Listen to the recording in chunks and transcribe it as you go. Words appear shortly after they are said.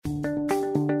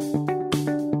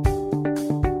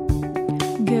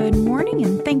Good morning,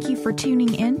 and thank you for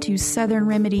tuning in to Southern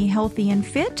Remedy Healthy and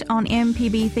Fit on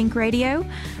MPB Think Radio.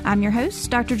 I'm your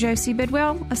host, Dr. Josie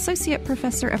Bidwell, Associate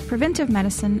Professor of Preventive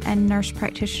Medicine and Nurse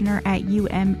Practitioner at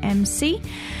UMMC.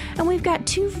 And we've got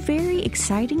two very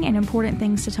exciting and important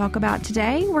things to talk about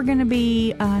today. We're going to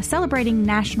be celebrating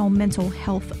National Mental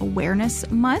Health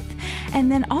Awareness Month, and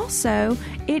then also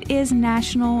it is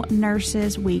National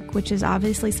Nurses Week, which is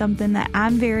obviously something that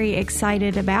I'm very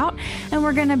excited about, and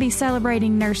we're going to be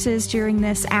celebrating nurses during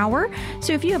this hour.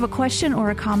 So if you have a question or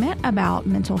a comment about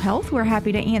mental health, we're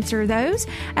happy to answer those,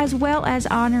 as well as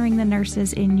honoring the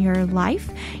nurses in your life.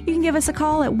 You can give us a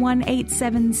call at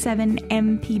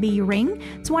 1-877-MPB-RING.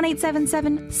 It's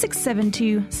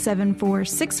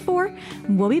 1-877-672-7464.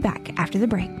 We'll be back after the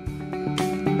break.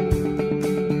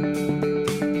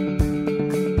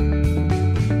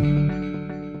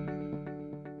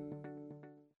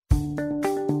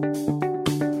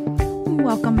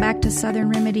 Welcome back to Southern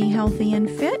Remedy Healthy and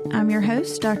Fit. I'm your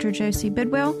host, Dr. Josie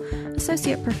Bidwell,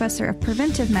 Associate Professor of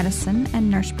Preventive Medicine and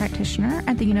Nurse Practitioner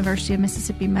at the University of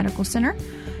Mississippi Medical Center.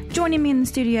 Joining me in the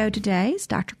studio today is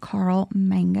Dr. Carl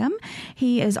Mangum.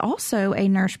 He is also a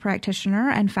nurse practitioner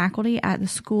and faculty at the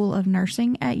School of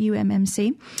Nursing at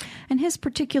UMMC. And his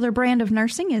particular brand of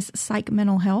nursing is psych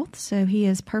mental health. So he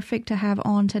is perfect to have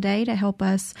on today to help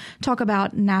us talk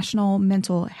about National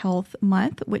Mental Health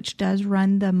Month, which does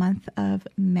run the month of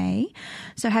May.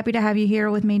 So happy to have you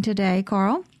here with me today,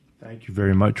 Carl. Thank you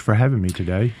very much for having me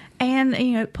today. And,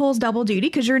 it pulls double duty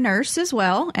because you're a nurse as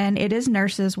well, and it is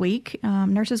Nurses Week.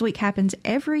 Nurses Week happens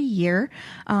every year,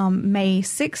 May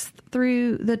 6th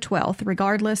through the 12th,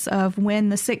 regardless of when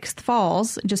the 6th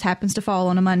falls. It just happens to fall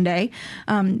on a Monday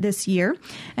this year.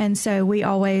 And so we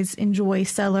always enjoy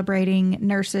celebrating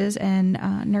nurses and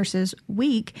Nurses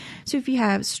Week. So if you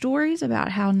have stories about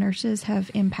how nurses have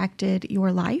impacted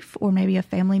your life, or maybe a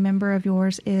family member of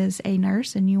yours is a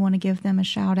nurse and you want to give them a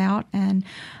shout out and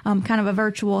kind of a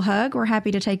virtual hug, we're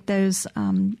happy to take those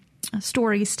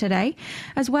stories today,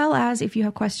 as well as if you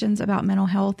have questions about mental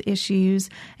health issues,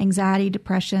 anxiety,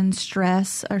 depression,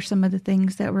 stress are some of the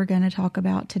things that we're going to talk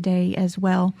about today as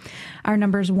well. Our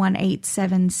number is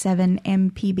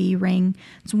 1-877-MPB-RING.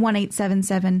 It's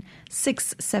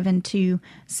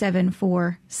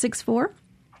 1-877-672-7464.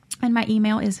 And my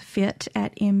email is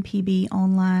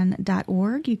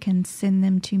fit@mpbonline.org. You can send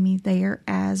them to me there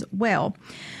as well.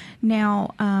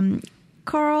 Now,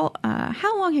 Carl,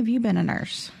 how long have you been a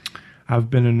nurse? I've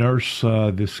been a nurse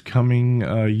this coming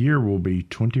year will be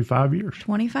 25 years.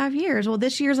 25 years. Well,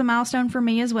 this year's a milestone for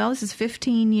me as well. This is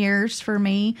 15 years for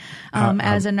me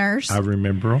as a nurse. I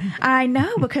remember them. I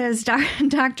know, because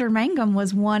Dr. Mangum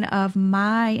was one of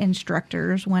my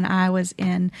instructors when I was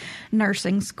in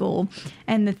nursing school.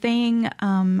 And the thing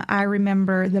I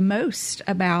remember the most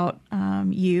about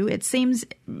you, it seems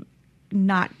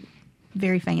not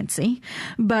very fancy,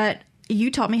 but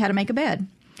you taught me how to make a bed.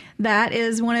 That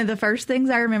is one of the first things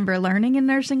I remember learning in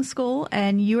nursing school,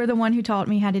 and you are the one who taught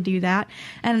me how to do that.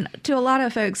 And to a lot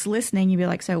of folks listening, you'd be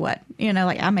like, so what?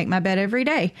 I make my bed every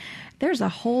day. There's a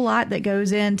whole lot that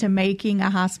goes into making a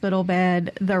hospital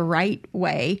bed the right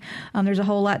way. There's a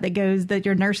whole lot that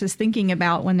your nurse is thinking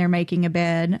about when they're making a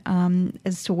bed,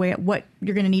 as to what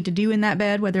you're going to need to do in that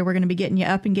bed, whether we're going to be getting you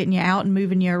up and getting you out and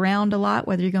moving you around a lot,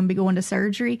 whether you're going to be going to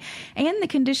surgery, and the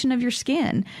condition of your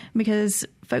skin. Because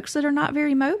folks that are not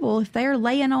very mobile, if they're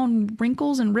laying on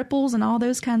wrinkles and ripples and all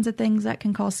those kinds of things, that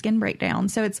can cause skin breakdown.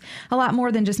 So it's a lot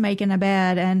more than just making a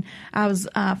bed. And I was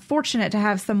fortunate to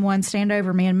have someone stand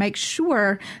over me and make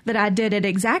sure that I did it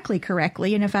exactly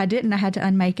correctly. And if I didn't, I had to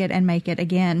unmake it and make it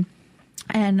again.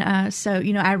 And so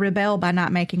I rebel by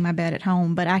not making my bed at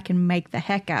home, but I can make the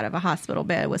heck out of a hospital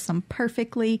bed with some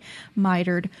perfectly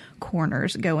mitered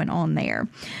corners going on there.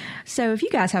 So if you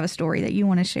guys have a story that you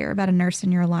want to share about a nurse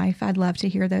in your life, I'd love to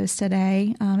hear those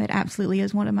today. It absolutely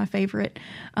is one of my favorite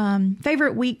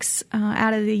weeks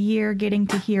out of the year, getting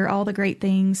to hear all the great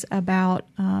things about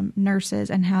nurses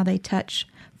and how they touch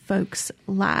folks'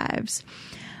 lives.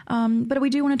 But we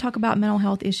do want to talk about mental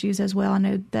health issues as well. I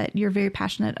know that you're very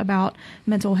passionate about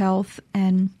mental health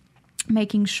and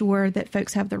making sure that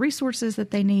folks have the resources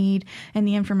that they need and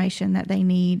the information that they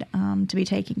need to be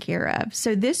taken care of.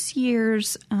 So this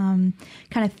year's kind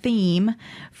of theme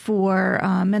for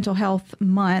Mental Health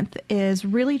Month is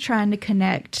really trying to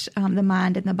connect the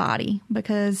mind and the body,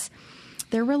 because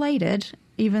they're related,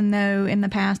 even though in the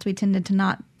past we tended to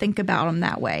not think about them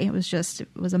that way. It was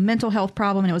a mental health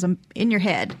problem, and it was in your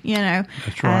head,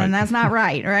 That's right. And that's not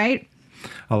right?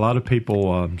 A lot of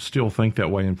people still think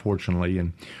that way, unfortunately.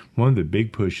 And one of the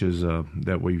big pushes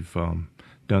that we've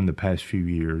done the past few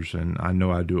years, and I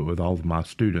know I do it with all of my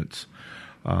students,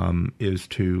 is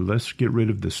let's get rid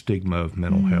of the stigma of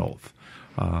mental health.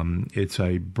 It's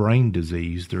a brain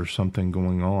disease. There's something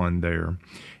going on there.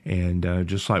 And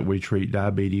just like we treat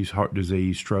diabetes, heart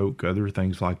disease, stroke, other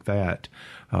things like that,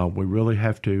 we really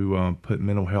have to put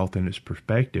mental health in its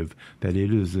perspective, that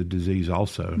it is a disease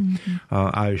also.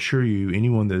 I assure you,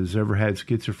 anyone that has ever had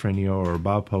schizophrenia or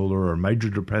bipolar or major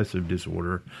depressive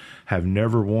disorder have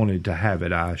never wanted to have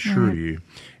it, I assure you.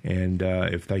 And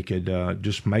if they could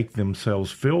just make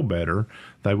themselves feel better,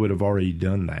 they would have already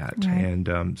done that.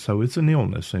 And so it's an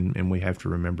illness, and we have to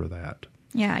remember that.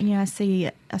 Yeah, I see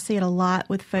it a lot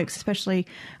with folks, especially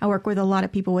I work with a lot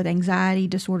of people with anxiety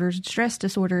disorders and stress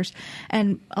disorders,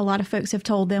 and a lot of folks have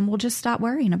told them, well, just stop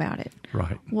worrying about it.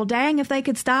 Right. Well, dang, if they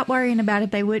could stop worrying about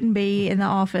it, they wouldn't be in the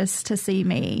office to see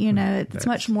me. It's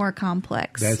much more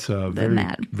complex. That's a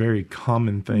very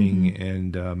common thing,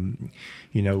 and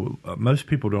most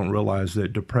people don't realize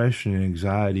that depression and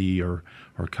anxiety are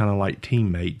kind of like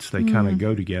teammates. They kind of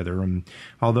go together. And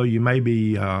although you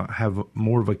maybe have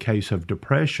more of a case of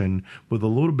depression with a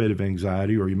little bit of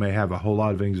anxiety, or you may have a whole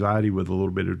lot of anxiety with a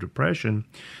little bit of depression,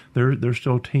 they're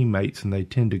still teammates, and they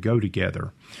tend to go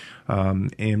together.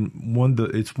 And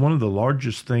it's one of the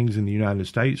largest things in the United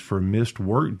States for missed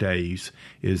work days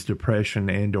is depression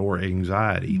and or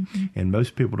anxiety, and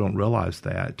most people don't realize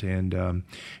that. And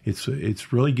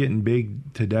it's really getting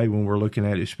big today when we're looking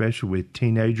at it, especially with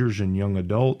teenagers and young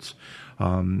adults.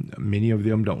 Many of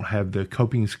them don't have the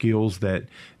coping skills that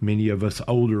many of us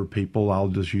older people, I'll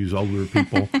just use older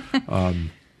people,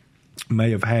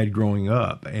 may have had growing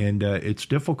up. And it's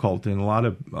difficult, and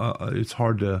it's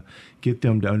hard to get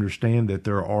them to understand that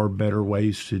there are better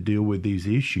ways to deal with these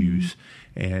issues,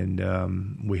 and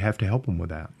we have to help them with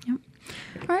that. Yep.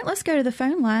 All right, let's go to the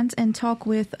phone lines and talk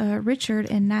with Richard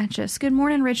in Natchez. Good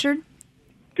morning, Richard.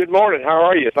 Good morning. How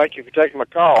are you? Thank you for taking my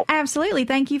call. Absolutely.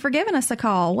 Thank you for giving us a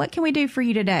call. What can we do for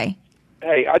you today?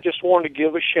 Hey, I just wanted to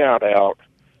give a shout-out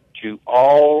to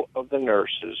all of the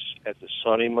nurses at the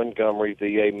Sonny Montgomery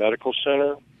VA Medical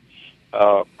Center.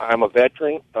 I'm a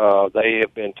veteran. They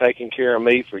have been taking care of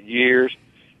me for years,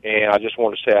 and I just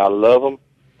want to say I love them.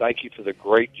 Thank you for the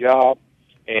great job,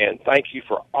 and thank you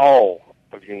for all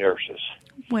of you nurses.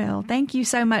 Well, thank you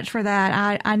so much for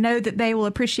that. I know that they will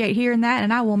appreciate hearing that,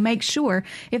 and I will make sure,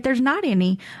 if there's not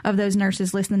any of those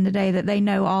nurses listening today, that they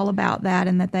know all about that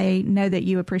and that they know that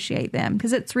you appreciate them,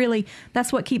 because it's really,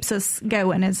 that's what keeps us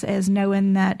going, is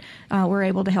knowing that we're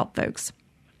able to help folks.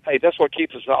 Hey, that's what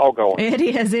keeps us all going. It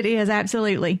is,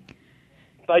 absolutely.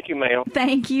 Thank you, ma'am.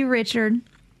 Thank you, Richard.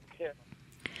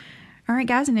 All right,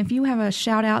 guys, and if you have a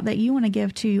shout-out that you want to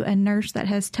give to a nurse that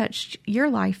has touched your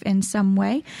life in some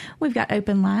way, we've got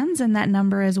open lines, and that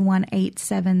number is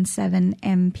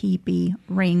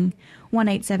 1-877-MPB-RING,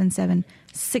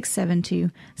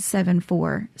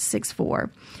 1-877-672-7464.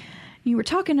 You were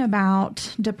talking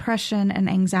about depression and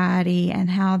anxiety and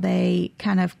how they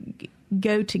kind of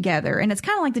go together, and it's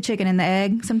kind of like the chicken and the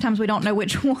egg. Sometimes we don't know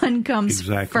which one comes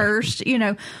first,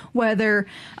 whether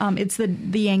it's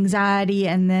the anxiety,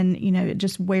 and then it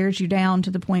just wears you down to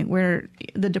the point where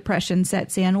the depression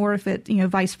sets in, or if it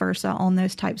vice versa on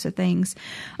those types of things.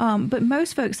 But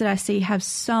most folks that I see have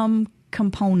some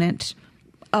component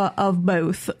of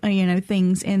both,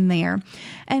 things in there.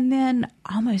 And then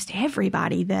almost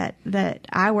everybody that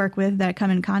I work with, that I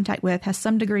come in contact with, has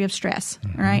some degree of stress,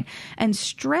 right? And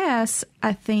stress,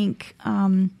 I think,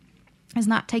 is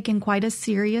not taken quite as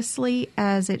seriously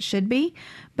as it should be.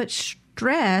 But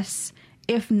stress,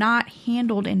 if not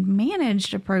handled and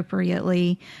managed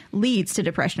appropriately, leads to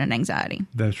depression and anxiety.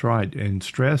 That's right. And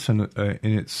stress in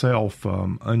itself,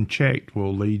 unchecked,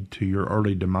 will lead to your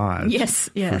early demise. Yes.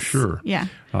 For sure. Yeah.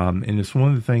 And it's one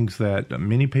of the things that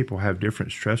many people have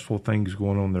different stressful things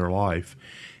going on in their life.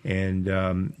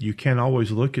 And you can't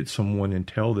always look at someone and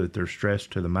tell that they're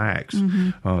stressed to the max,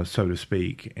 so to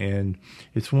speak. And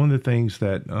it's one of the things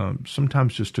that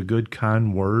sometimes just a good,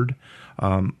 kind word,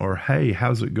 or, hey,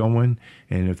 how's it going?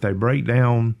 And if they break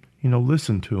down,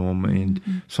 listen to them.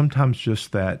 And sometimes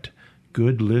just that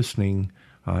good listening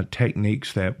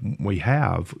techniques that we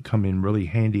have come in really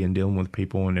handy in dealing with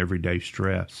people in everyday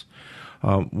stress.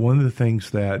 One of the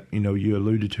things that, you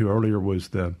alluded to earlier was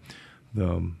the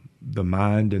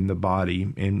mind and the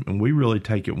body, and we really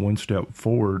take it one step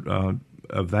forward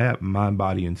of that, mind,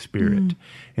 body, and spirit.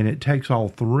 And it takes all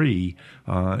three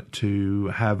to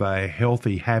have a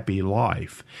healthy, happy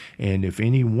life. And if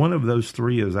any one of those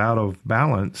three is out of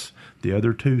balance, the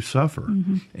other two suffer.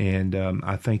 And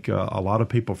I think a lot of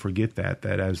people forget that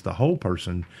as the whole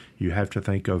person, you have to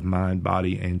think of mind,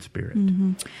 body, and spirit.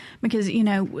 Because,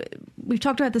 we've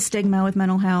talked about the stigma with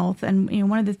mental health, and,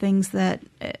 one of the things that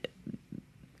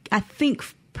I think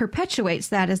perpetuates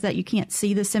that is that you can't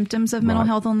see the symptoms of mental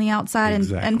health on the outside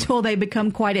until they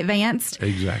become quite advanced.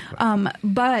 Exactly.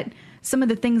 But some of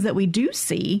the things that we do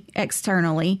see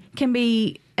externally can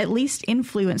be at least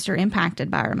influenced or impacted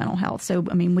by our mental health. So,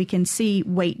 I mean, we can see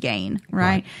weight gain,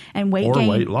 right? And weight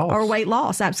gain or weight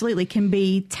loss absolutely can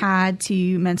be tied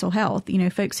to mental health. You know,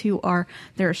 folks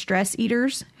there are stress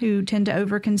eaters who tend to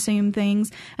overconsume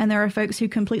things, and there are folks who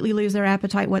completely lose their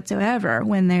appetite whatsoever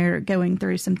when they're going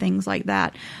through some things like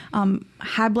that.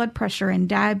 High blood pressure and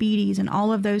diabetes and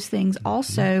all of those things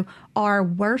also are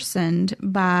worsened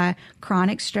by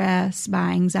chronic stress,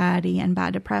 by anxiety, and by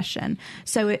depression.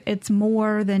 So it's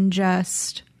more than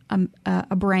just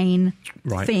a brain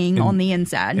thing on the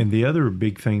inside. And the other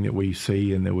big thing that we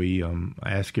see and that we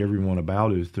ask everyone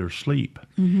about is their sleep.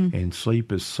 And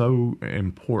sleep is so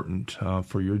important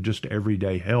for your just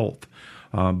everyday health.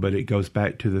 But it goes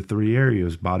back to the three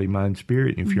areas, body, mind,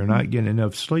 spirit. And if you're not getting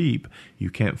enough sleep, you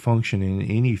can't function in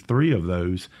any three of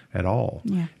those at all.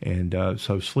 Yeah. And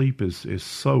so sleep is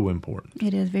so important.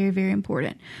 It is very, very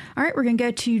important. All right, we're going to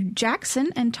go to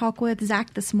Jackson and talk with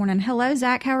Zach this morning. Hello,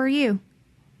 Zach. How are you?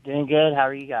 Doing good. How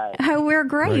are you guys? Oh, we're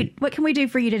great. What can we do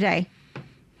for you today?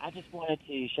 I just wanted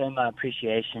to show my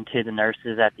appreciation to the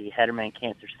nurses at the Hedderman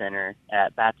Cancer Center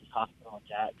at Baptist Hospital in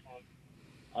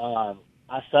Jackson.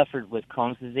 I suffered with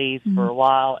Crohn's disease for a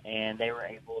while, and they were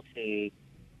able to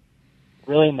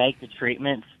really make the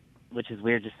treatments, which is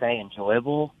weird to say,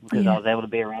 enjoyable, because I was able to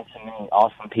be around so many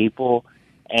awesome people.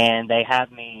 And they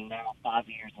have me now 5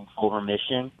 years in full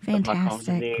remission of my Crohn's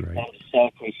disease. I so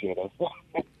appreciate it.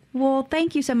 Well,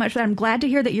 thank you so much for that. I'm glad to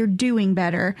hear that you're doing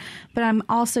better, but I'm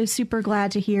also super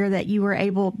glad to hear that you were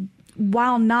able,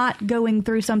 while not going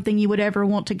through something you would ever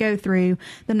want to go through,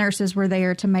 the nurses were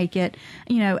there to make it,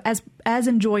 you know, as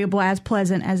enjoyable, as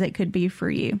pleasant as it could be for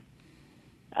you.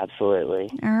 Absolutely.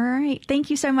 All right. Thank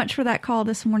you so much for that call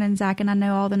this morning, Zach, and I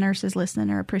know all the nurses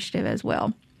listening are appreciative as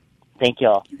well. Thank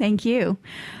y'all. Thank you.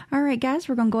 All right, guys,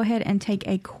 we're going to go ahead and take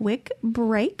a quick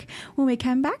break. When we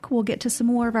come back, we'll get to some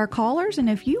more of our callers. And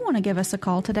if you want to give us a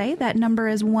call today, that number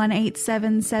is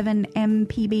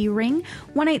 1-877-MPB-RING,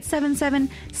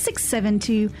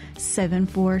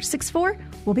 1-877-672-7464.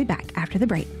 We'll be back after the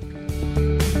break.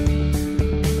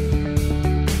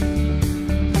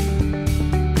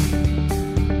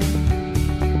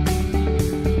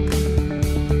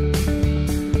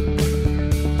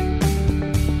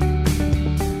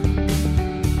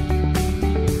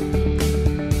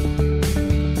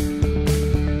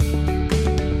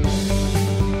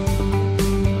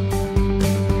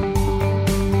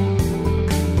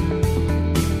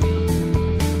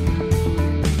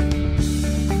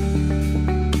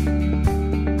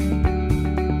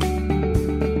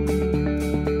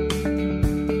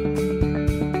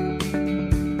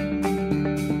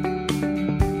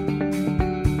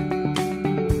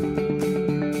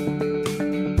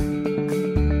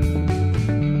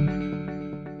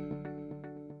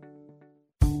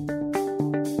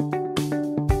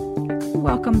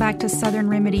 Welcome back to Southern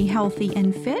Remedy Healthy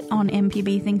and Fit on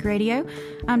MPB Think Radio.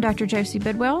 I'm Dr. Josie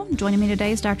Bidwell. Joining me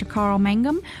today is Dr. Carl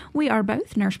Mangum. We are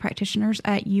both nurse practitioners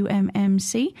at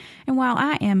UMMC. And while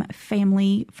I am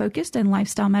family focused and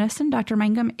lifestyle medicine, Dr.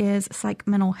 Mangum is psych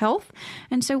mental health.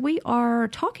 And so we are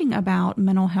talking about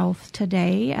mental health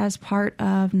today as part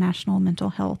of National Mental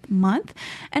Health Month.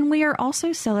 And we are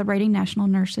also celebrating National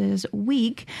Nurses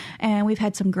Week. And we've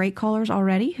had some great callers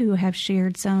already who have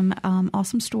shared some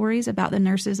awesome stories about the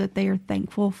nurses that they are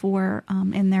thankful for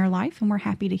in their life, and we're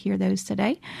happy to hear those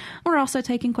today. We're also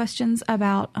taking questions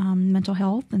about mental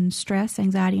health and stress,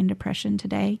 anxiety, and depression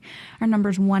today. Our number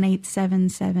is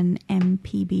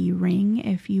 1-877-MPB-RING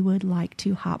if you would like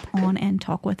to hop on and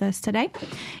talk with us today.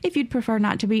 If you'd prefer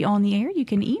not to be on the air, you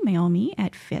can email me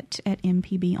at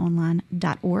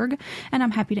fit@mpbonline.org, and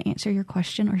I'm happy to answer your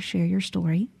question or share your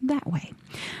story that way.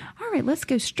 All right, let's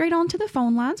go straight on to the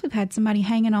phone lines. We've had somebody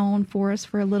hanging on for us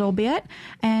for a little bit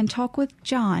and talk with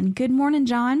John. Good morning,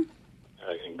 John.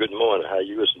 Good morning. How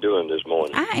you doing this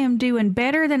morning? I am doing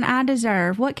better than I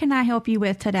deserve. What can I help you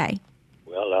with today?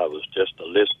 Well, I was just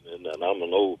listening, and I'm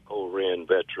an old Korean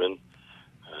veteran,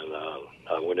 and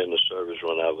I went into service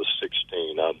when I was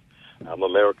 16. I'm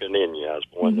American Indian. I was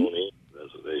born on the Indian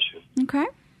reservation. Okay.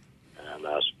 And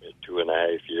I spent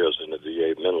 2.5 years in the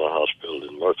VA mental hospital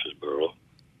in Murfreesboro,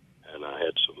 and I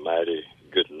had some mighty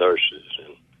good nurses,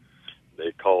 and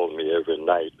they called me every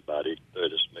night about 8:30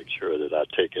 to make sure that I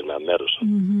taken my medicine.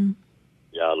 Mm-hmm.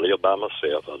 Yeah, I live by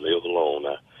myself. I live alone.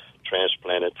 I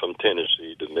transplanted from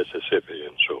Tennessee to Mississippi,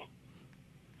 and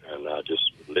I just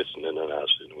listening, and I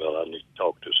said, well, I need to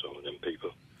talk to some of them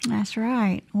people. That's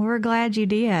right. Well, we're glad you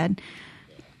did.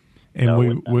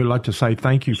 And we'd like to say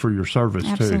thank you for your service,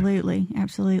 Absolutely. too.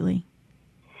 Absolutely.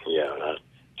 Yeah, I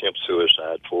attempted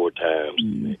suicide 4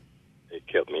 times. They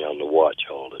kept me on the watch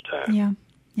all the time.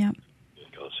 Yeah.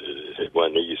 Because it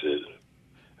wasn't easy.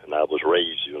 And I was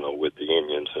raised, with the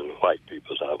Indians and white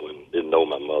people. So I didn't know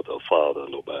my mother or father or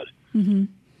nobody. Mm-hmm.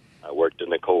 I worked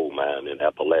in a coal mine in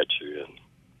Appalachia.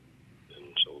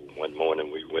 And so one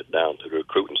morning we went down to the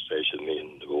recruiting station.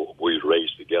 We was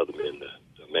raised together, me and the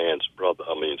man's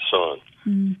son.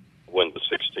 Mm-hmm. One was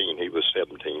 16, he was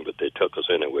 17, but they took us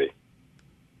anyway.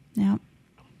 Yeah.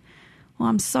 Well,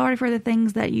 I'm sorry for the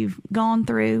things that you've gone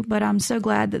through, but I'm so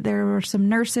glad that there were some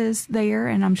nurses there,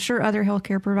 and I'm sure other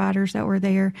healthcare providers that were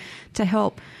there to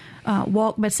help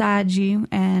walk beside you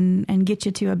and get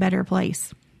you to a better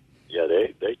place. Yeah,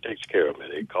 they takes care of me.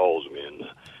 They calls me, and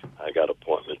I got an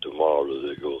appointment tomorrow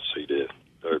to go see the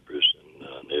therapist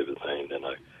and everything. Then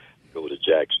I go to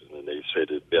Jackson, and they said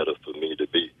it's better for me to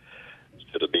be,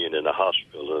 instead of being in the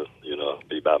hospital,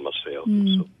 be by myself.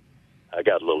 So I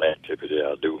got a little activity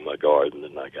I do with my garden,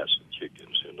 and I got some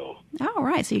chickens, All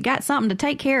right, so you got something to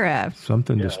take care of.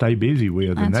 Something to stay busy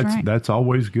with, and that's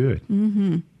always good.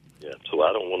 Mm-hmm. Yeah, so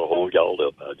I don't want to hold y'all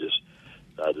up. I just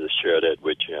share that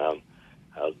with you.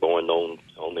 I was born on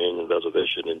the Indian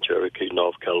Reservation in Cherokee,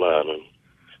 North Carolina, and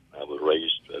I was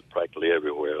raised practically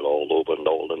everywhere, all over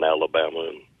northern Alabama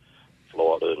and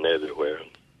Florida and everywhere.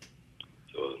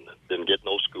 So didn't get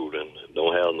no schooling,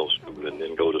 don't have no schooling,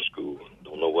 didn't go to school,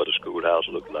 don't know what a schoolhouse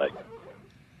looked like.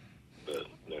 But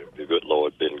the good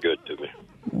Lord been good to me.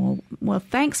 Well,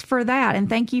 thanks for that, and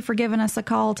thank you for giving us a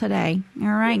call today. All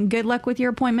right, and good luck with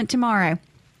your appointment tomorrow.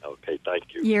 Okay,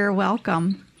 thank you. You're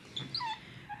welcome.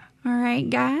 All right,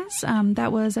 guys,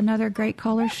 that was another great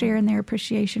caller sharing their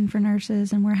appreciation for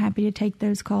nurses, and we're happy to take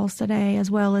those calls today, as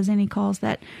well as any calls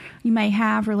that you may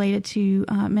have related to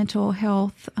mental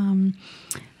health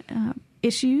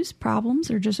issues,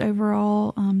 problems, or just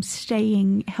overall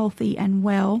staying healthy and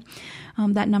well.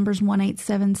 That number's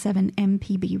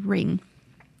 1-877-MPB-RING.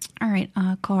 All right,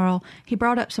 Carl, he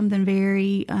brought up something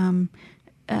very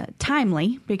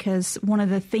timely, because one of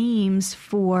the themes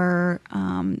for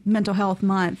Mental Health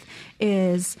Month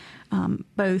is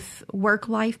both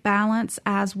work-life balance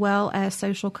as well as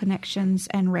social connections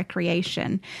and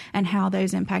recreation, and how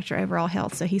those impact your overall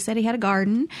health. So he said he had a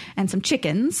garden and some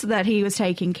chickens that he was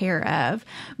taking care of,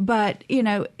 but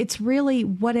it's really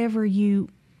whatever you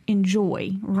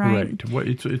enjoy, right?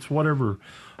 Correct. It's whatever,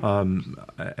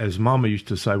 as Mama used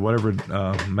to say, whatever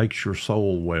makes your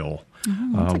soul well.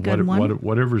 That's a good one.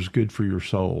 Whatever's good for your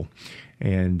soul.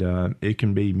 And it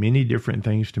can be many different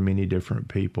things to many different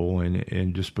people.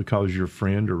 And just because your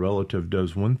friend or relative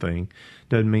does one thing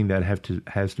doesn't mean that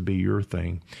has to be your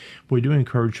thing. We do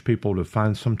encourage people to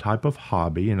find some type of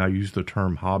hobby, and I use the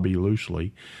term hobby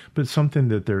loosely, but something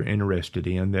that they're interested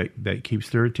in that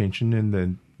keeps their attention, and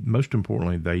then most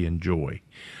importantly, they enjoy.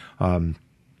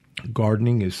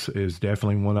 Gardening is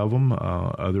definitely one of them.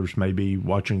 Others may be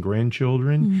watching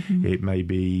grandchildren. Mm-hmm. It may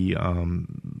be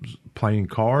playing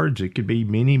cards. It could be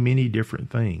many, many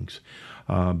different things.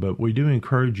 But we do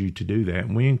encourage you to do that.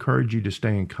 And we encourage you to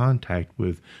stay in contact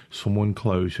with someone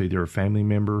close, either a family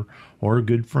member or a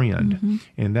good friend. Mm-hmm.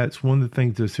 And that's one of the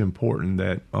things that's important,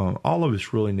 that all of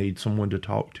us really need someone to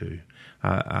talk to.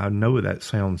 I know that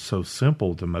sounds so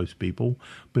simple to most people,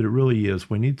 but it really is.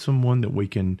 We need someone that we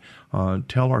can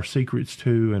tell our secrets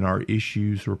to, and our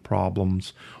issues or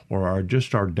problems, or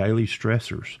just our daily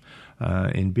stressors,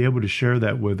 and be able to share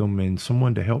that with them, and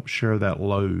someone to help share that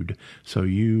load, so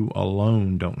you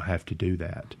alone don't have to do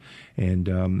that. And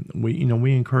we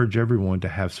encourage everyone to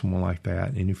have someone like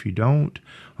that. And if you don't,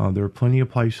 there are plenty of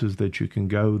places that you can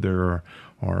go. There are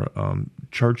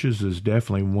churches is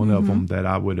definitely one mm-hmm. of them that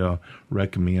I would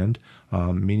recommend.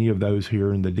 Many of those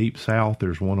here in the Deep South,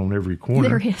 there's one on every corner.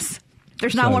 There is.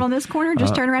 There's not one on this corner.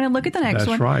 Just turn around and look at the next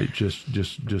one. That's right.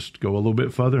 Just go a little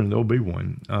bit further and there'll be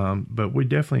one. But we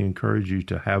definitely encourage you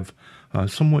to have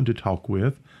someone to talk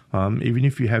with, even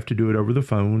if you have to do it over the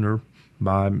phone or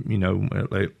by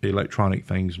electronic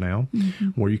things now, mm-hmm.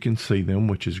 where you can see them,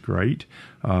 which is great.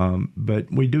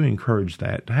 But we do encourage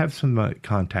that, to have some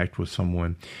contact with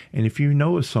someone. And if you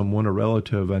know of someone, a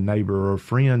relative, a neighbor, or a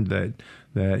friend that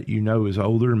is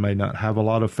older and may not have a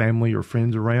lot of family or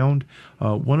friends around,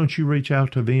 why don't you reach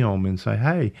out to them and say,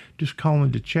 hey, just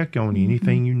calling to check on you. Mm-hmm.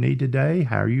 Anything you need today?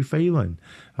 How are you feeling?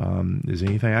 Is there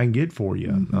anything I can get for you?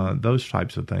 Mm-hmm. Those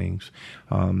types of things.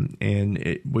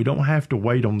 We don't have to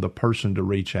wait on the person to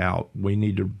reach out. We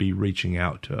need to be reaching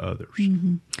out to others.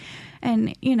 Mm-hmm.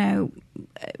 And,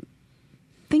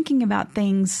 thinking about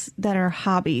things that are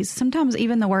hobbies, sometimes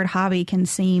even the word hobby can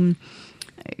seem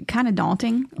kind of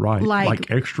daunting. Right.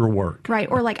 Like extra work. Right.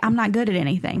 Or like, I'm not good at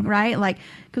anything. Right. Like,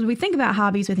 because we think about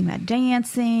hobbies, we think about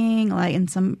dancing, like, and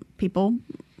some people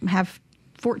have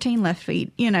 14 left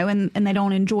feet, and they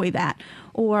don't enjoy that.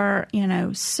 Or,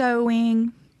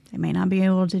 sewing, they may not be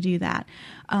able to do that.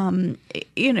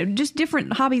 Just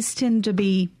different hobbies tend to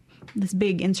be this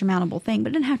big insurmountable thing,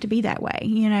 but it didn't have to be that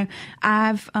way.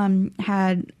 I've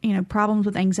had, problems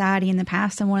with anxiety in the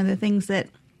past, and one of the things that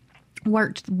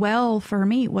worked well for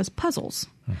me was puzzles.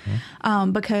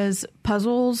 Because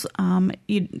puzzles,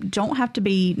 you don't have to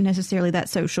be necessarily that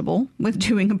sociable with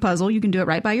doing a puzzle. You can do it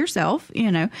right by yourself,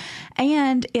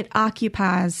 and it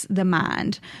occupies the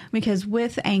mind. Because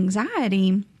with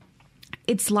anxiety,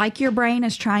 it's like your brain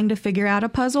is trying to figure out a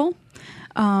puzzle,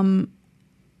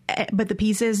 but the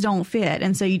pieces don't fit.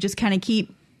 And so you just kind of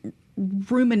keep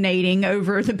ruminating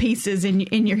over the pieces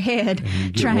in your head,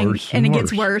 and it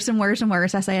gets worse and worse and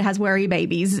worse. I say it has worry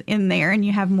babies in there, and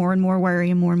you have more and more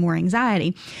worry and more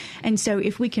anxiety. And so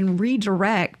if we can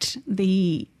redirect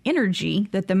the energy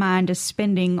that the mind is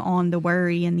spending on the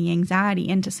worry and the anxiety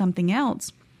into something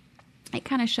else, it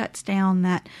kind of shuts down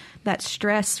that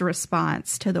stress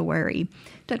response to the worry.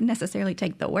 Doesn't necessarily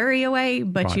take the worry away,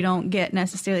 but right. You don't get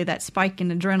necessarily that spike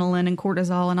in adrenaline and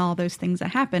cortisol and all those things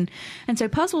that happen. And so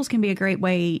puzzles can be a great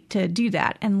way to do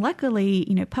that. And luckily,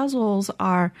 puzzles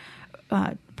are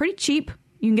pretty cheap.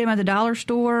 You can get them at the dollar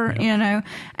store, and,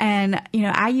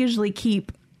 I usually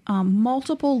keep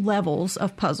multiple levels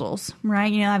of puzzles,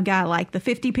 right? I've got like the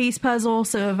 50-piece puzzle.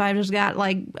 So if I just got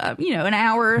like, an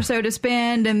hour or so to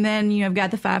spend, and then, I've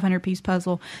got the 500-piece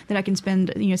puzzle that I can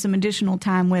spend, some additional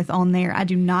time with on there. I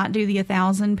do not do the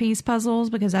 1,000-piece puzzles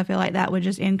because I feel like that would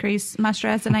just increase my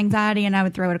stress and anxiety, and I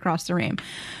would throw it across the room.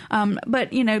 But,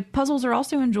 puzzles are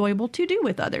also enjoyable to do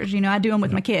with others. I do them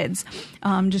with my kids,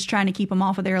 just trying to keep them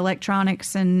off of their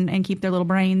electronics and keep their little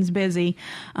brains busy.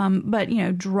 But,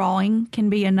 drawing can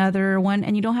be another one,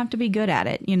 and you don't have to be good at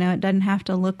it. It doesn't have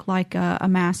to look like a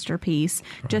masterpiece.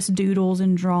 Right. Just doodles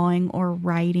and drawing or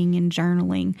writing and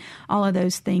journaling. All of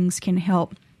those things can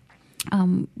help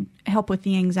with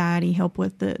the anxiety, help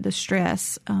with the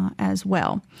stress as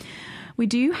well. We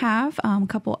do have a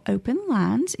couple open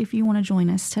lines if you want to join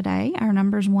us today. Our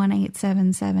number is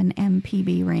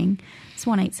 1-877-MPB-RING. It's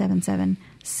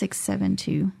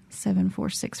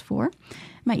 1-877-672-7464.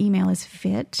 My email is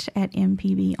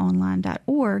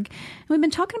fit@mpbonline.org. And we've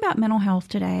been talking about mental health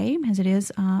today, as it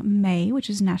is May, which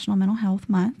is National Mental Health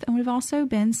Month. And we've also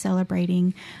been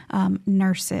celebrating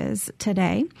nurses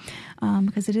today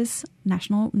because it is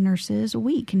National Nurses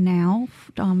Week now,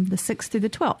 the 6th through the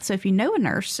 12th. So if you know a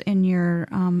nurse in your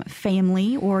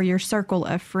family or your circle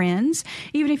of friends,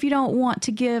 even if you don't want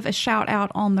to give a shout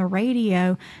out on the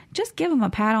radio, just give them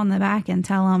a pat on the back and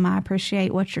tell them I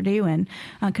appreciate what you're doing,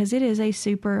 because it is a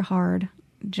super hard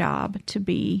job to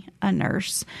be a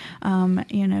nurse.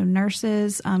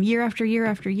 Nurses year after year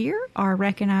after year are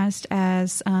recognized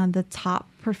as the top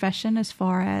profession as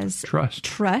far as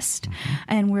trust. Mm-hmm.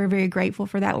 And we're very grateful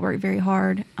for that. We work very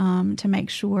hard to make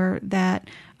sure that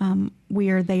we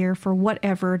are there for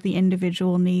whatever the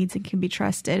individual needs and can be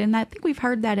trusted. And I think we've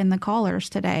heard that in the callers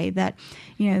today, that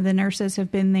the nurses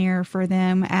have been there for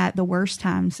them at the worst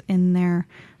times in their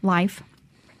life,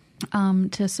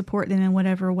 to support them in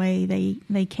whatever way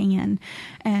they can.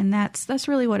 And that's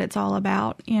really what it's all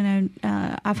about.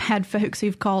 I've had folks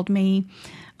who've called me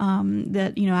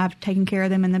that, I've taken care of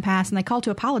them in the past, and they call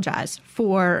to apologize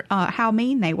for how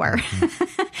mean they were.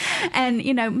 And,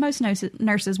 most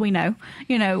nurses, we know,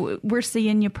 we're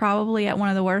seeing you probably at one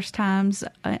of the worst times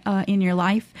in your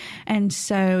life. And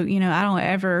so, I don't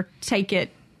ever take it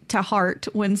to heart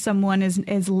when someone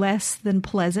is less than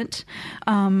pleasant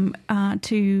to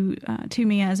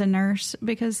me as a nurse,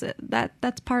 because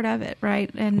that's part of it, right?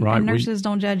 And nurses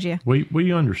don't judge you.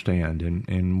 We understand,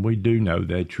 and we do know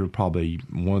that you're probably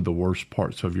one of the worst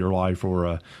parts of your life,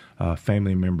 or a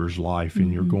family member's life,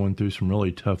 and you're going through some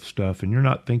really tough stuff, and you're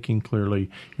not thinking clearly,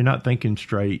 you're not thinking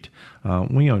straight.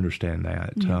 We understand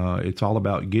that. It's all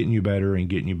about getting you better and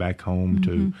getting you back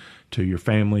home to your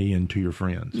family and to your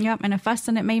friends. Yep, and if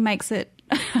fussing at me makes it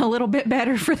a little bit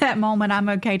better for that moment, I'm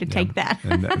okay to take that.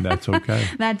 And that's okay.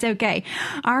 That's okay.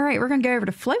 All right, we're going to go over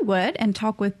to Flowood and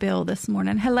talk with Bill this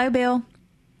morning. Hello, Bill.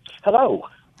 Hello.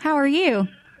 How are you?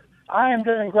 I am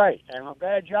doing great, and I'm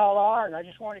glad y'all are, and I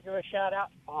just want to give a shout-out.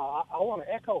 I want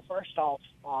to echo, first off,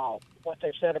 what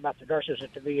they've said about the nurses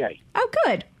at the VA. Oh,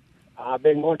 good. I've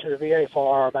been going to the VA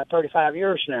for about 35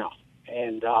 years now,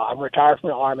 and I'm retired from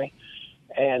the Army,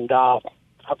 and I've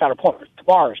got an appointment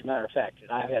tomorrow, as a matter of fact, and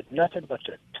I've had nothing but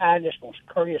the kindest, most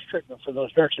courteous treatment for those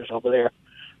nurses over there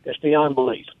that's beyond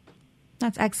belief.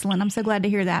 That's excellent. I'm so glad to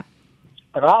hear that.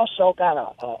 But I also got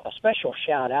a special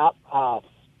shout out. I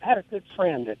had a good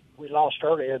friend that we lost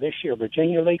earlier this year,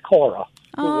 Virginia Lee Cora.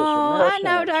 Who was a nurse I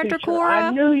know Dr. teacher. Cora.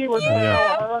 I knew you were going to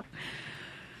know her.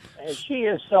 And she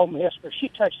is so missed, but she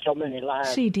touched so many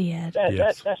lives. She did.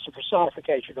 That's the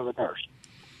personification of a nurse.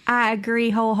 I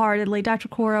agree wholeheartedly. Dr.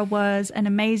 Cora was an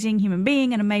amazing human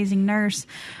being, an amazing nurse,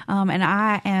 and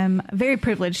I am very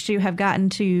privileged to have gotten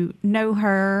to know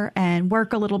her and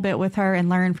work a little bit with her and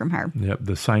learn from her. Yep,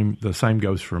 the same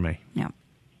goes for me. Yeah.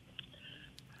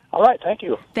 All right, thank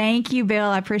you. Thank you, Bill.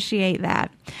 I appreciate that.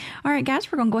 All right,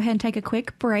 guys, we're going to go ahead and take a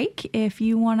quick break. If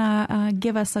you want to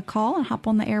give us a call and hop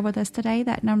on the air with us today,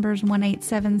 that number is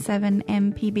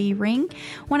 1-877-MPB-RING,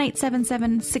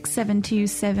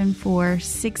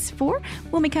 1-877-672-7464.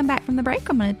 When we come back from the break,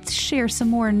 I'm going to share some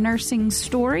more nursing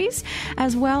stories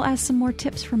as well as some more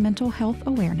tips for mental health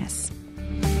awareness.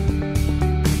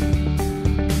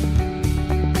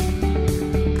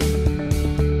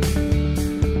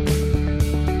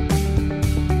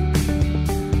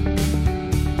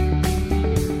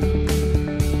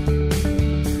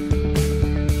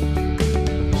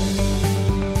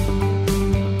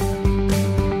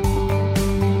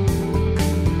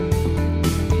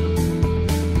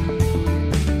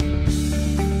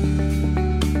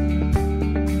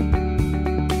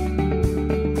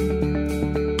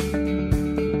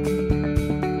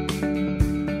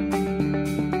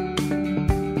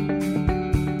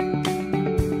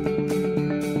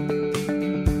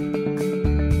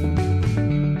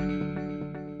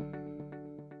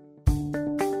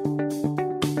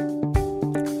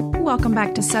 Welcome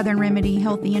back to Southern Remedy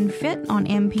Healthy and Fit on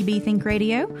MPB Think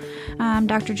Radio. I'm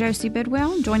Dr. Josie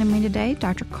Bidwell. Joining me today,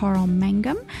 Dr. Carl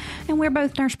Mangum, and we're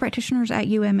both nurse practitioners at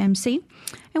UMMC.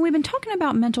 And we've been talking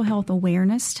about mental health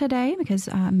awareness today because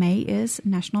May is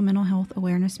National Mental Health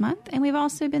Awareness Month. And we've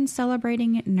also been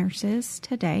celebrating nurses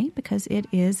today because it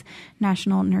is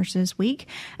National Nurses Week.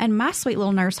 And my sweet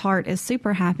little nurse heart is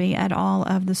super happy at all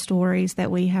of the stories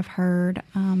that we have heard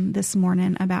this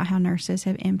morning about how nurses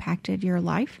have impacted your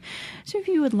life. So if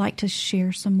you would like to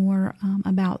share some more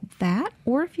about that,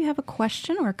 or if you have a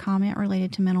question or a comment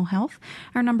related to mental health,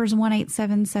 our number is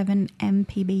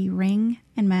 1-877-MPB-RING.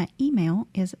 And my email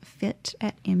is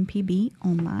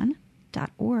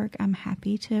fit@mpbonline.org. I'm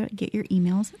happy to get your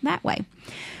emails that way.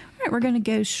 All right, we're going to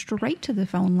go straight to the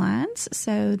phone lines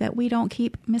so that we don't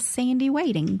keep Miss Sandy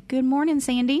waiting. Good morning,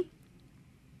 Sandy.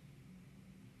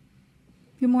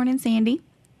 Good morning, Sandy.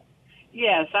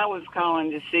 Yes, I was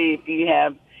calling to see if you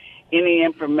have any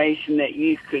information that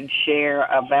you could share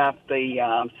about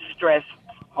the stress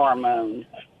hormone.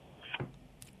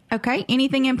 Okay.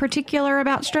 Anything in particular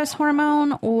about stress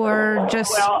hormone or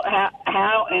just... Well,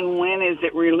 how and when is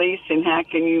it released and how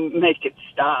can you make it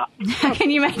stop? How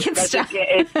can you make it stop?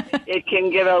 It can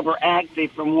get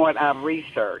overactive from what I've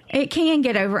researched. It can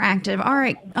get overactive. All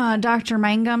right, Dr.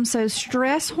 Mangum. So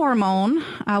stress hormone,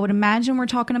 I would imagine we're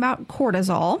talking about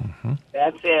cortisol. Mm-hmm.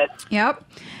 That's it. Yep.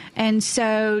 And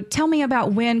so tell me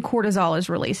about when cortisol is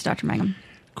released, Dr. Mangum.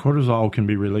 Cortisol can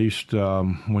be released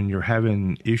when you're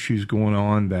having issues going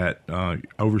on that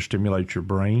overstimulate your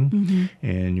brain,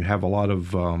 and you have a lot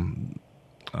of,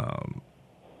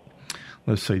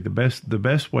 let's see, the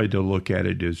best way to look at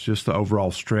it is just the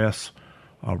overall stress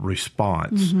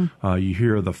response. You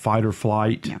hear the fight or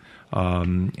flight,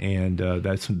 and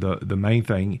that's the main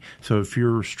thing. So if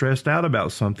you're stressed out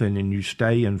about something and you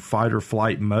stay in fight or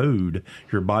flight mode,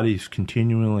 your body's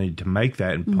continually to make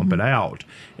that and pump it out,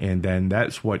 and then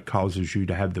that's what causes you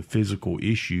to have the physical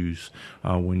issues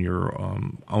when you're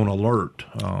on alert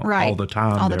all the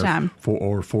time,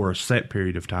 for a set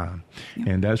period of time,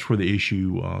 and that's where the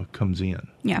issue comes in.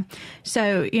 Yeah.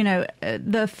 So,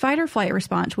 the fight or flight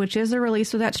response, which is the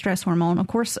release of that stress hormone, of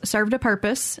course, served a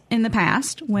purpose in the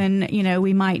past when,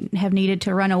 we might have needed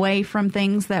to run away from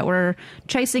things that were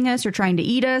chasing us or trying to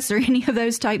eat us or any of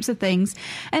those types of things.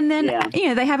 And then,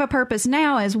 they have a purpose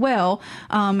now as well.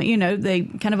 They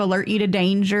kind of alert you to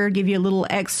danger, give you a little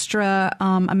extra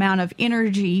amount of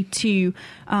energy to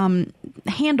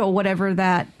handle whatever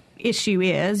that issue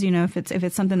is, if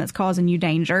it's something that's causing you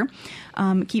danger,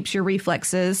 keeps your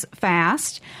reflexes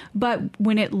fast. But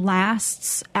when it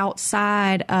lasts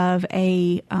outside of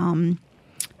a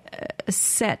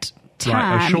set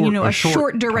time, a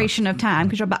short duration of time,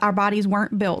 because our bodies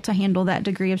weren't built to handle that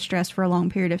degree of stress for a long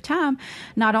period of time.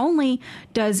 Not only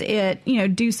does it,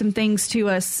 do some things to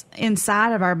us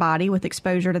inside of our body with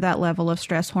exposure to that level of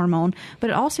stress hormone, but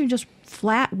it also just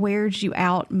flat wears you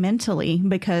out mentally,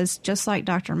 because just like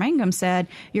Dr. Mangum said,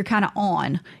 you're kind of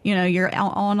on, you're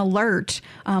on alert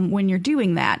when you're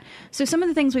doing that. So some of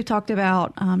the things we've talked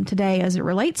about today as it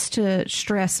relates to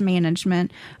stress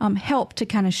management help to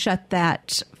kind of shut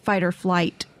that fight or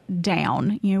flight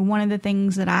down. One of the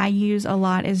things that I use a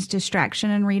lot is distraction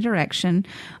and redirection,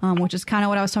 which is kind of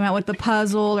what I was talking about with the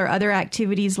puzzle or other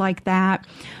activities like that.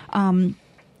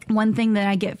 One thing that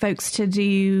I get folks to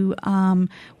do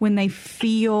when they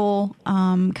feel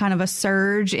kind of a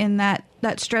surge in that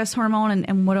stress hormone,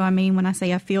 and what do I mean when I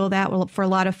say I feel that? Well, for a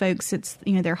lot of folks, it's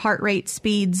their heart rate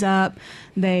speeds up,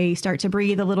 they start to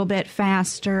breathe a little bit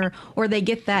faster, or they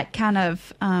get that kind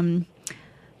of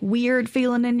weird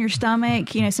feeling in your stomach.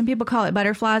 Some people call it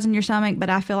butterflies in your stomach, but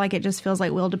I feel like it just feels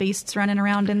like wildebeests running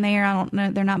around in there. I don't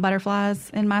know. They're not butterflies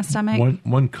in my stomach.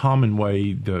 One common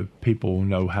way the people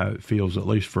know how it feels, at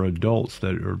least for adults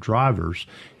that are drivers,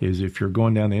 is if you're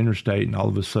going down the interstate and all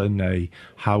of a sudden a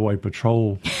highway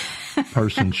patrol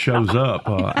person shows up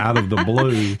out of the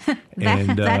blue,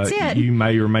 and that's it. You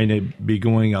may or may not be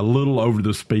going a little over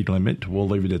the speed limit. We'll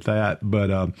leave it at that.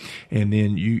 But and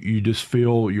then you just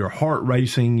feel your heart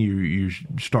racing. You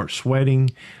start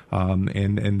sweating,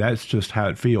 and that's just how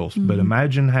it feels. Mm-hmm. But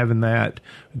imagine having that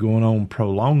going on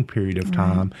prolonged period of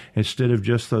time instead of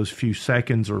just those few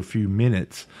seconds or a few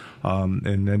minutes.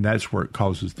 And then that's where it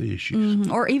causes the issues.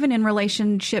 Mm-hmm. Or even in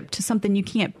relationship to something you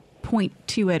can't point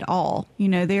to at all.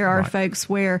 There are folks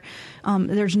where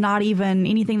there's not even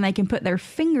anything they can put their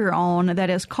finger on that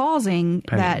is causing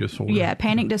panic disorder. Yeah,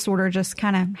 panic disorder just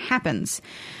kind of happens.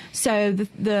 So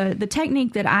the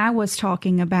technique that I was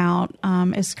talking about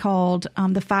is called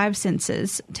the 5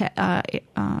 senses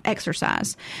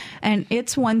exercise. And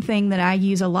it's one thing that I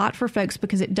use a lot for folks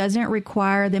because it doesn't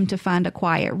require them to find a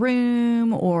quiet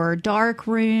room or dark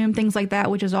room, things like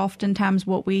that, which is oftentimes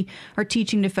what we are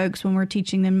teaching to folks when we're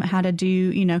teaching them how to do,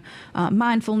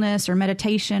 mindfulness or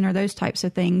meditation or those types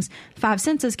of things. 5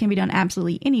 senses can be done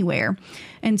absolutely anywhere.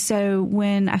 And so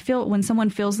when someone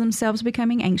feels themselves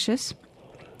becoming anxious,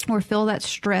 or feel that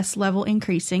stress level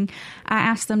increasing, I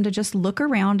ask them to just look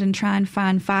around and try and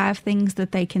find 5 things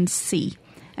that they can see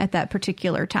at that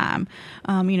particular time.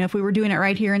 If we were doing it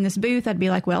right here in this booth, I'd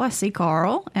be like, well, I see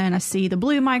Carl, and I see the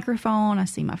blue microphone, I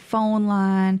see my phone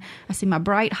line, I see my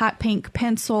bright hot pink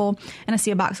pencil, and I see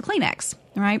a box of Kleenex,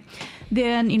 right?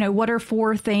 Then, what are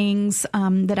 4 things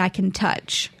that I can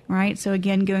touch, right? So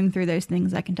again, going through those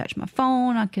things, I can touch my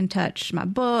phone, I can touch my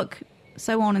book,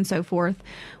 so on and so forth.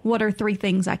 What are 3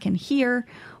 things I can hear?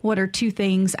 What are 2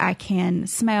 things I can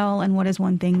smell? And what is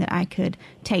 1 thing that I could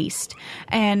taste?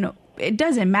 And it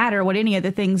doesn't matter what any of the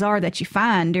things are that you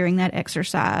find during that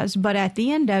exercise, but at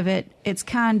the end of it, it's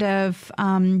kind of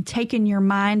taken your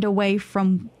mind away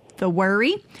from the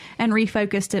worry and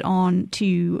refocused it on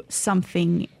to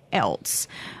something else.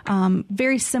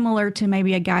 Very similar to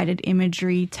maybe a guided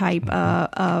imagery type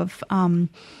of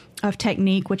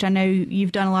technique, which I know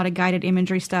you've done a lot of guided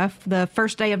imagery stuff. The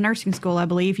first day of nursing school, I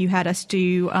believe, you had us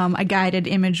do a guided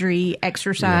imagery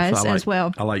exercise as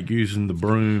well. I like using the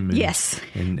broom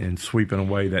and sweeping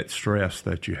away that stress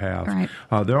that you have. Right.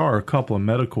 There are a couple of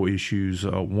medical issues.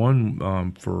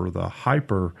 One for the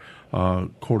hyper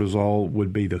cortisol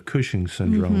would be the Cushing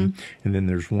syndrome, and then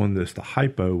there's one that's the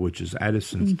hypo, which is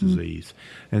Addison's disease.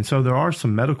 And so there are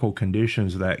some medical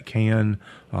conditions that can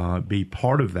be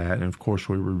part of that, and of course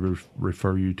we would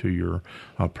refer you to your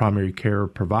primary care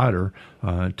provider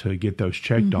to get those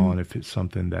checked on if it's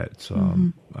something that's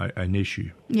an issue.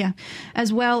 Yeah,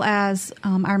 as well as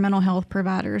our mental health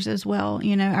providers as well.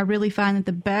 I really find that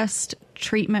the best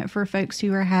treatment for folks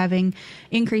who are having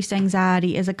increased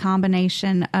anxiety is a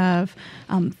combination of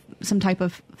some type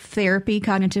of therapy,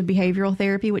 cognitive behavioral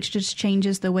therapy, which just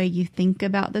changes the way you think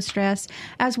about the stress,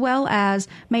 as well as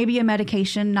maybe a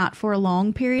medication, not for a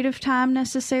long period of time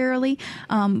necessarily,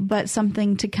 but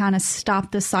something to kind of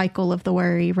stop the cycle of the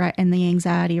worry and the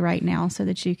anxiety right now so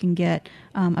that you can get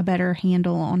a better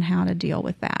handle on how to deal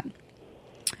with that.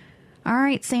 All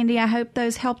right, Sandy, I hope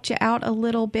those helped you out a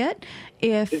little bit.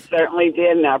 It certainly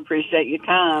did, and I appreciate your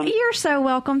time. You're so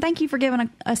welcome. Thank you for giving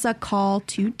us a call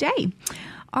today.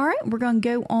 All right, we're going to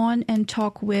go on and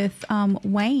talk with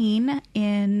Wayne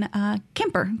in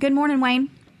Kemper. Good morning, Wayne.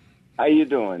 How you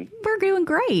doing? We're doing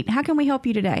great. How can we help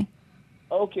you today?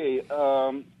 Okay,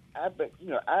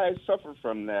 I suffer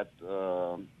from that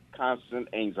constant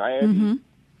anxiety,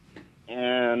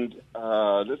 and this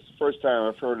is the first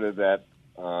time I've heard of that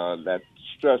that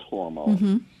stress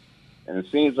hormone. And it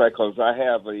seems like because I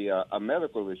have a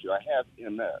medical issue, I have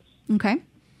MS. Okay.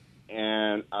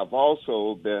 And I've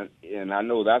also been, and I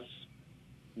know that's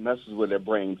messes with their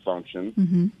brain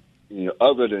function,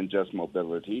 other than just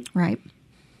mobility. Right.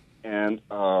 And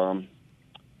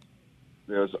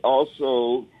there's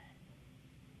also,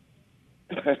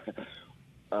 this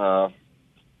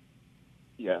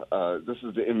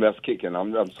is the MS kicking.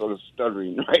 I'm sort of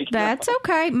stuttering right now. That's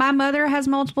okay. My mother has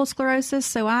multiple sclerosis,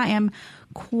 so I am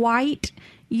quite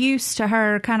used to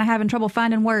her kind of having trouble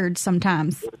finding words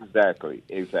sometimes. Exactly.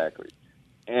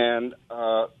 And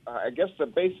I guess the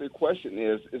basic question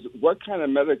is what kind of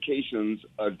medications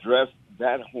address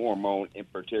that hormone in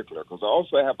particular? Because I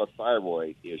also have a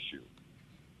thyroid issue.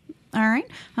 All right.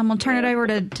 I'm going to turn it over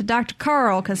to Dr.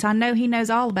 Carl because I know he knows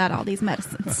all about all these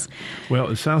medicines. Well,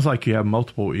 it sounds like you have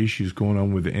multiple issues going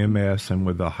on with the MS and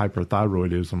with the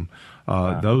hyperthyroidism.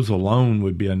 Those alone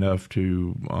would be enough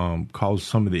to cause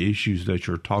some of the issues that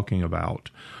you're talking about.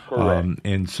 Correct.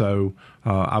 And so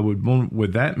I would want,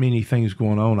 with that many things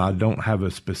going on, I don't have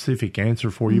a specific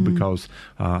answer for you because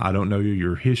I don't know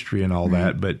your history and all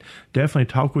that. But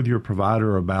definitely talk with your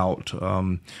provider about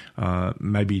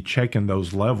maybe checking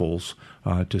those levels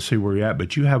to see where you're at.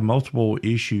 But you have multiple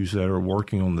issues that are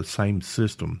working on the same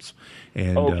systems.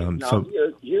 And now,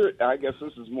 here, I guess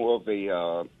this is more of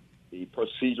a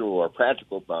procedural or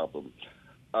practical problem.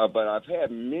 But I've had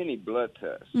many blood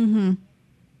tests.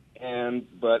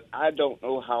 But I don't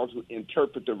know how to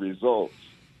interpret the results.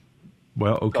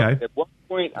 Well, okay. At one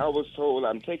point, I was told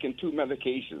I'm taking 2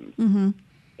 medications. And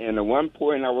at one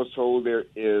point, I was told there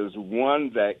is one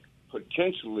that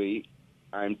potentially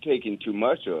I'm taking too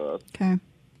much of. Okay.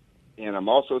 And I'm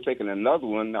also taking another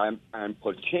one I'm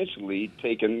potentially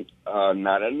taking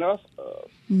not enough of.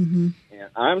 And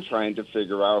I'm trying to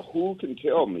figure out who can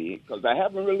tell me, because I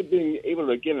haven't really been able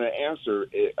to get an answer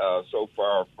so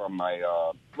far from my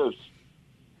first,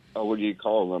 what do you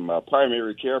call them,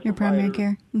 primary care provider. Your primary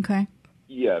care, okay.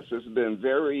 Yes, it's been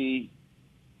very,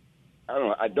 I don't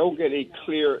know, I don't get a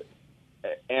clear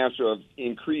answer of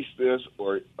increase this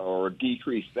or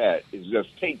decrease that. It's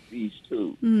just take these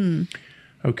 2.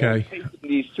 Okay.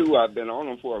 These 2, I've been on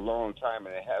them for a long time,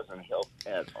 and it hasn't helped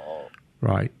at all.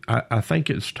 Right. I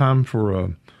think it's time for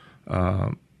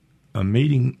a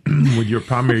meeting with your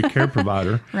primary care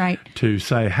provider to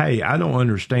say, hey, I don't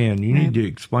understand. You need to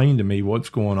explain to me what's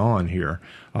going on here.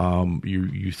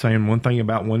 You're saying one thing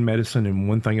about one medicine and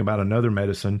one thing about another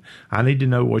medicine. I need to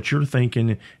know what you're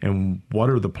thinking and what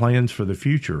are the plans for the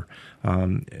future.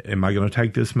 Am I going to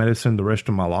take this medicine the rest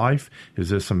of my life? Is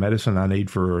this a medicine I need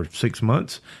for 6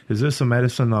 months? Is this a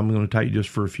medicine I'm going to take just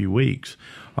for a few weeks?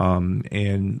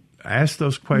 And ask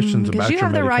those questions about your medications. Because you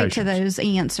have the right to those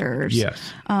answers.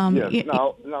 Yes. Yes.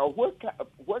 Now,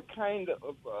 what kind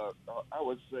of, I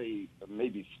would say,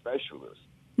 maybe specialist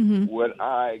would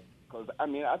I? Because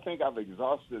I think I've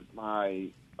exhausted my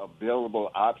available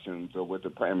options with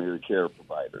the primary care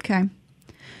provider. Okay.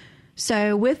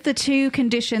 So with the 2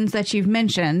 conditions that you've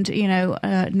mentioned,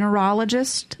 a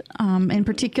neurologist, in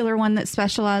particular one that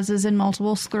specializes in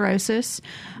multiple sclerosis,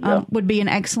 would be an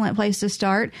excellent place to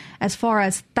start. As far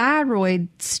as thyroid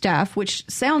stuff, which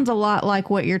sounds a lot like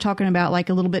what you're talking about, like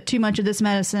a little bit too much of this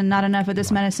medicine, not enough of this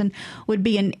medicine, would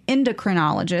be an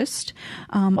endocrinologist,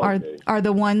 are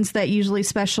the ones that usually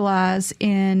specialize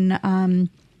in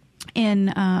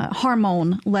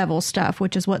hormone level stuff,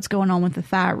 which is what's going on with the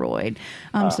thyroid.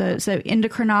 So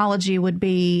endocrinology would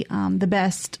be the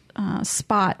best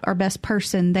spot or best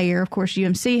person there. Of course,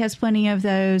 UMC has plenty of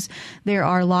those. There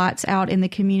are lots out in the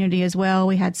community as well.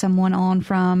 We had someone on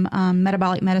from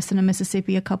Metabolic Medicine in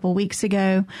Mississippi a couple weeks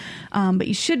ago. But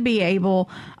you should be able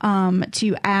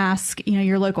to ask,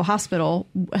 your local hospital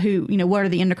who, what are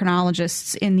the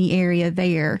endocrinologists in the area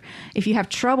there. If you have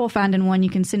trouble finding one, you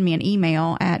can send me an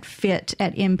email at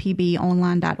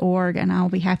fit@mpbonline.org, and I'll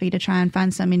be happy to try and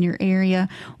find some in your area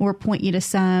or point you to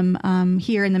some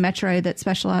here in the metro that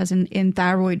specialize in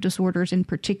thyroid disorders in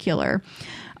particular.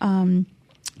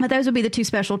 But those would be the 2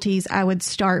 specialties I would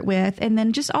start with. And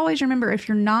then just always remember, if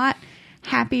you're not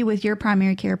happy with your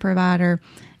primary care provider,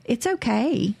 it's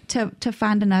okay to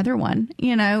find another one.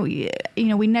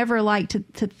 We never like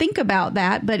to think about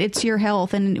that, but it's your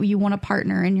health and you want a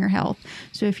partner in your health.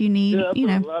 So if you need,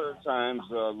 a lot of times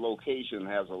location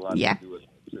has a lot to do with it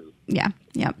too. Yeah.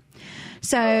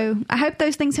 So I hope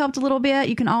those things helped a little bit.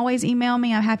 You can always email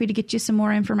me. I'm happy to get you some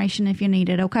more information if you need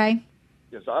it, okay?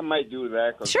 Yes, I might do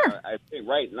that. Sure. I think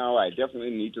right now I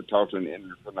definitely need to talk to an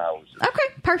endocrinologist. Okay,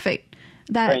 perfect.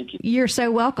 Thank you. You're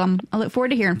so welcome. I look forward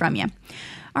to hearing from you.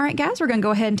 All right, guys, we're going to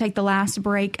go ahead and take the last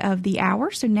break of the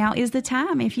hour. So now is the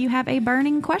time. If you have a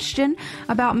burning question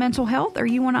about mental health or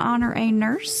you want to honor a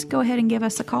nurse, go ahead and give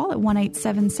us a call at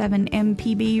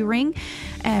 1-877-MPB-RING.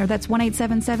 That's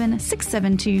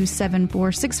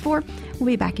 1-877-672-7464. We'll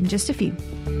be back in just a few.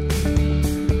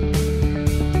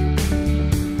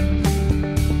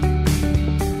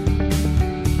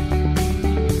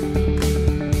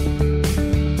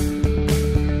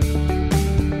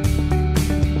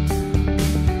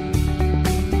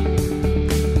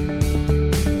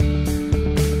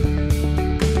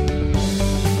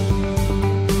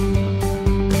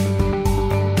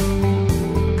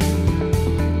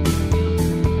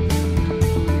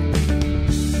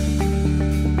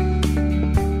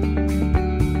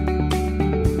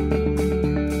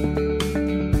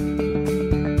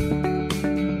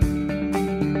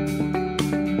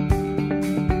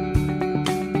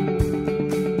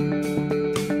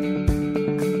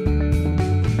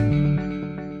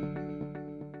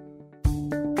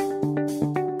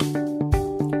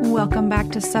 Welcome back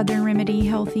to Southern Remedy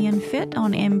Healthy and Fit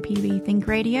on MPB Think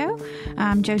Radio.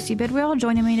 I'm Josie Bidwell.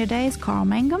 Joining me today is Carl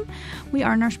Mangum. We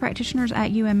are nurse practitioners at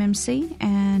UMMC,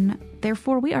 and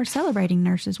therefore we are celebrating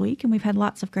Nurses Week, and we've had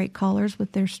lots of great callers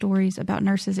with their stories about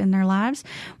nurses in their lives.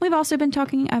 We've also been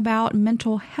talking about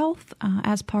mental health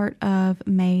as part of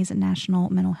May's National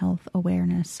Mental Health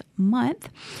Awareness Month,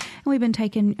 and we've been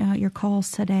taking your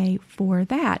calls today for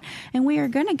that. And we are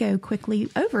going to go quickly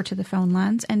over to the phone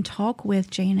lines and talk with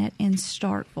Janet in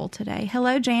Starkville today.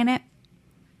 Hello, Janet.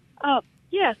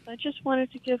 Yes, I just wanted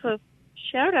to give a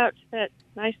shout out to that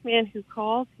nice man who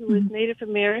called, who was Native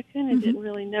American and didn't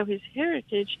really know his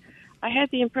heritage. I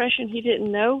had the impression he didn't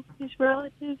know his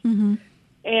relatives,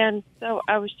 and so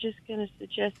I was just going to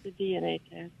suggest the DNA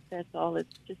test. That's all.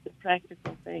 It's just a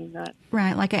practical thing, not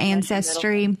right, like an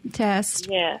ancestry test.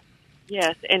 Yeah,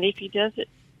 yes. And if he doesn't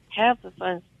have the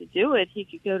funds to do it, he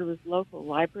could go to his local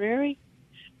library,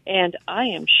 and I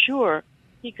am sure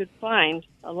he could find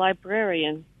a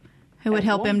librarian who would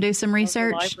help him do some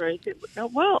research?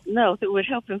 That would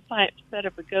help him set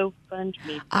up a GoFundMe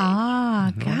page.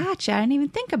 Ah, gotcha. I didn't even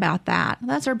think about that.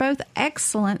 Those are both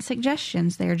excellent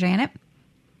suggestions there, Janet.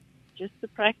 Just a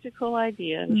practical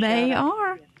idea. They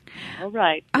are. All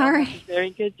right. All right. Have a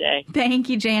very good day. Thank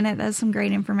you, Janet. That's some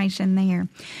great information there.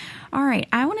 All right.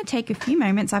 I want to take a few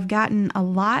moments. I've gotten a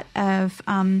lot of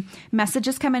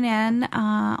messages coming in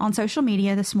on social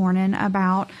media this morning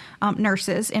about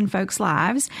nurses in folks'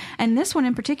 lives. And this one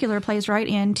in particular plays right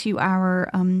into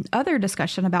our other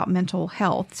discussion about mental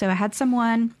health. So I had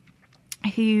someone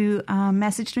who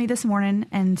messaged me this morning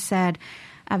and said,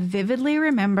 I vividly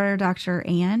remember Dr.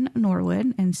 Ann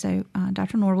Norwood, and so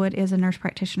Dr. Norwood is a nurse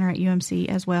practitioner at UMC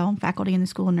as well, faculty in the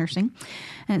School of Nursing,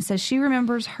 and it says she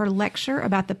remembers her lecture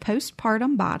about the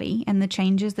postpartum body and the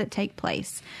changes that take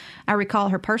place. I recall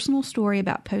her personal story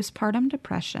about postpartum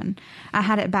depression. I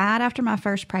had it bad after my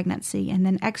first pregnancy and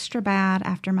then extra bad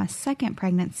after my second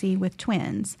pregnancy with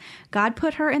twins. God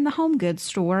put her in the home goods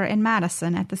store in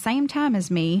Madison at the same time as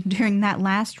me during that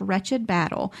last wretched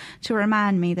battle to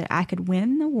remind me that I could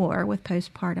win the war with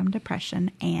postpartum depression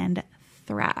and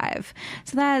thrive.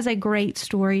 So that is a great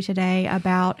story today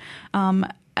about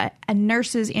a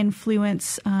nurse's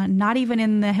influence, not even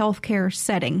in the healthcare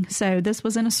setting. So this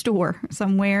was in a store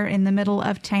somewhere in the middle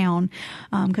of town,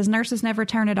 because nurses never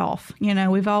turn it off. You know,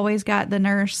 we've always got the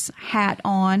nurse hat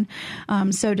on,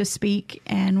 so to speak,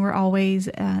 and we're always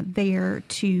there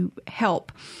to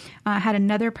help. I had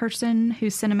another person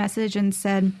who sent a message and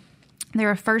said, they're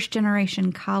a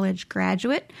first-generation college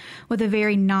graduate with a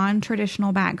very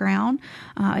non-traditional background,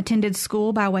 attended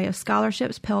school by way of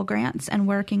scholarships, Pell Grants, and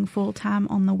working full-time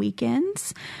on the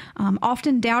weekends.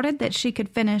 Often doubted that she could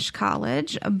finish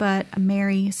college, but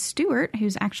Mary Stewart,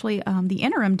 who's actually the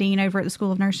interim dean over at the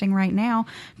School of Nursing right now,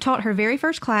 taught her very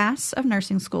first class of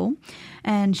nursing school,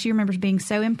 and she remembers being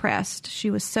so impressed.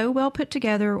 She was so well put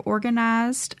together,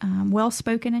 organized,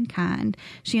 well-spoken, and kind.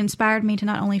 She inspired me to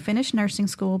not only finish nursing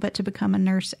school, but to become a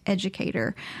nurse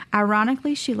educator.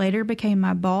 Ironically, she later became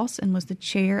my boss and was the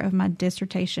chair of my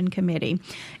dissertation committee.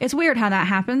 It's weird how that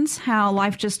happens, how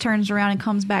life just turns around and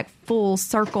comes back full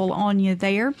circle on you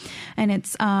there. And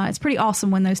it's pretty awesome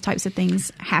when those types of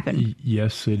things happen.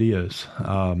 Yes, it is.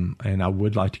 And I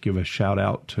would like to give a shout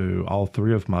out to all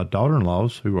three of my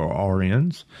daughter-in-laws who are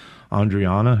RNs.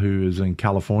 Andriana, who is in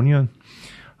California.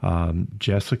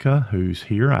 Jessica, who's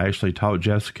here. I actually taught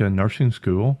Jessica in nursing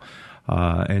school.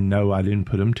 And no, I didn't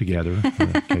put them together,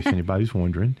 in case anybody's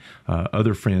wondering.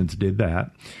 Other friends did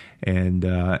that. And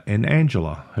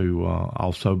Angela, who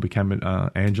also became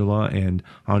Angela and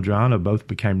Adriana both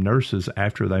became nurses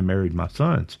after they married my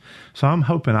sons. So I'm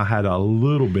hoping I had a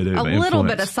little bit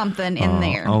of something in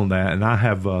there on that. And I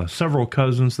have several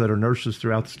cousins that are nurses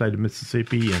throughout the state of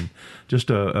Mississippi, and just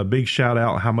a big shout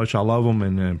out how much I love them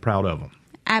and proud of them.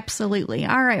 Absolutely.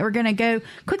 All right, we're going to go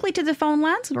quickly to the phone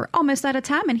lines. We're almost out of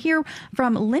time, and hear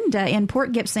from Linda in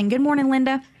Port Gibson. Good morning,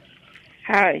 Linda.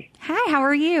 Hi. Hi, how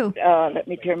are you? Let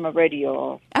me turn my radio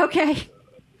off. Okay.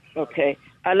 Okay.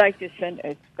 I'd like to send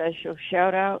a special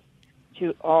shout-out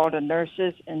to all the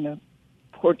nurses in the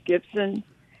Port Gibson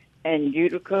and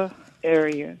Utica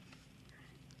area.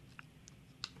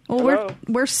 Well,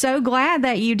 we're so glad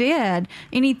that you did.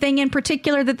 Anything in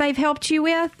particular that they've helped you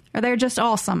with? Or they're just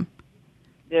awesome?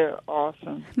 They're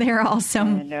awesome. They're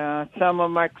awesome. And some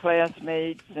of my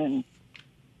classmates, and,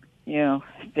 you know,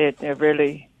 they're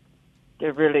really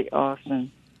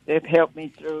awesome. They've helped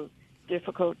me through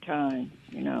difficult times,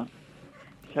 you know.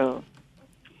 So,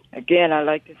 again, I'd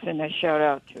like to send a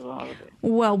shout-out to all of it.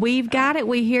 Well, we've got it.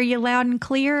 We hear you loud and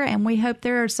clear, and we hope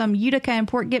there are some Utica and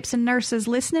Port Gibson nurses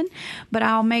listening. But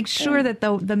I'll make sure that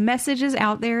the message is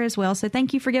out there as well. So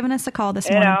thank you for giving us a call this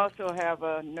morning. And I also have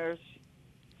a nurse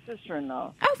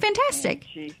sister-in-law. Oh, fantastic.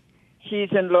 She's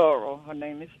in Laurel. Her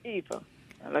name is Eva.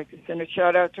 I'd like to send a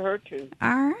shout-out to her, too.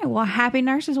 All right. Well, happy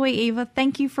Nurses Week, Eva.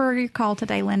 Thank you for your call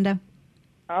today, Linda.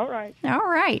 All right. All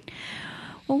right.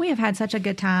 Well, we have had such a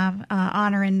good time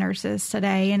honoring nurses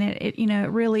today, and it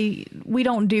really, we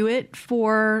don't do it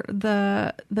for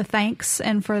the thanks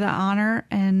and for the honor,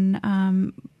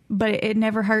 and but it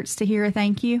never hurts to hear a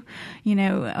thank you. You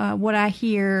know, what I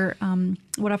hear,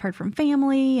 what I've heard from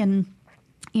family, and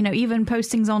even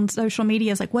postings on social media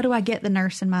is like, what do I get the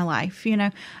nurse in my life?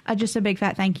 Just a big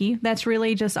fat thank you. That's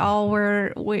really just all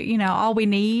all we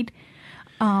need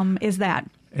is that.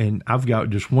 And I've got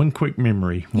just one quick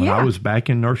memory. When I was back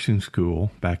in nursing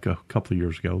school, back a couple of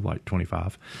years ago, like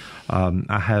 25,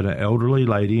 I had an elderly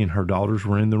lady and her daughters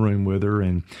were in the room with her,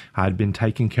 and I'd been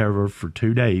taking care of her for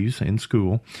 2 days in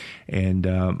school. And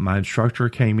my instructor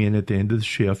came in at the end of the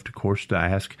shift, of course, to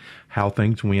ask how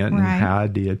things went and how I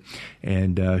did.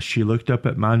 And she looked up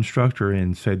at my instructor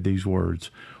and said these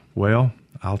words, "Well,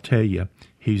 I'll tell you,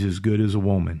 he's as good as a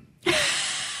woman."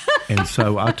 And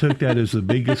so I took that as the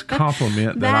biggest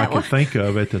compliment that I could think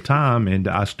of at the time, and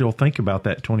I still think about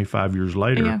that 25 years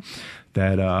later,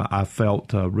 that I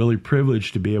felt really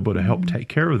privileged to be able to help take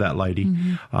care of that lady.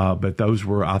 But those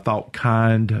were, I thought,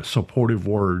 kind, supportive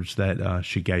words that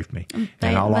she gave me.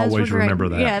 And I'll always remember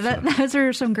that. Yeah, those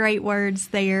are some great words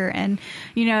there. And,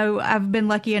 I've been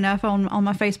lucky enough on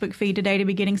my Facebook feed today to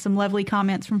be getting some lovely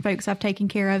comments from folks I've taken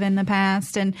care of in the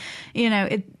past. And,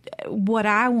 what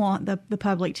I want the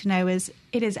public to know is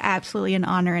it is absolutely an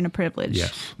honor and a privilege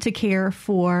to care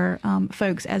for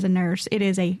folks as a nurse. It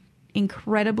is a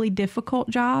incredibly difficult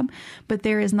job, but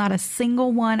there is not a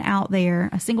single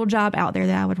job out there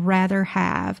that I would rather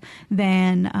have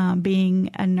than being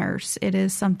a nurse. It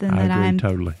is something that I'm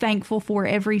thankful for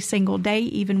every single day,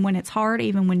 even when it's hard,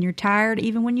 even when you're tired,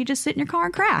 even when you just sit in your car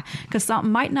and cry because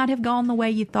something might not have gone the way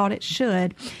you thought it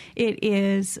should. It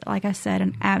is, like I said,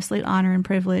 an absolute honor and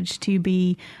privilege to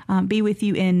be with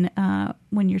you in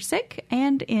when you're sick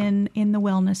and in the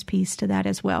wellness piece to that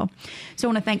as well. So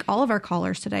I want to thank all of our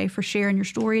callers today for sharing your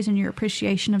stories and your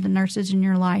appreciation of the nurses in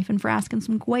your life, and for asking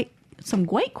some great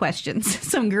questions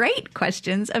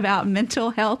about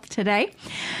mental health today.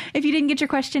 If you didn't get your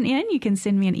question in, you can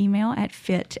send me an email at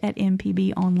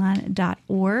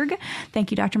fit@mpbonline.org.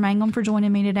 Thank you, Dr. Mangum, for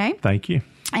joining me today. Thank you.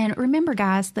 And remember,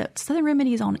 guys, that Southern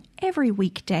Remedy is on every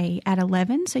weekday at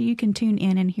 11, so you can tune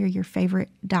in and hear your favorite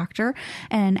doctor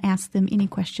and ask them any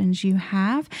questions you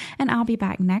have. And I'll be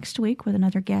back next week with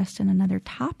another guest and another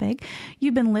topic.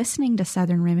 You've been listening to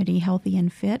Southern Remedy Healthy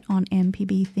and Fit on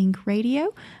MPB Think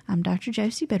Radio. I'm Dr.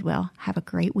 Josie Bidwell. Have a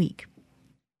great week.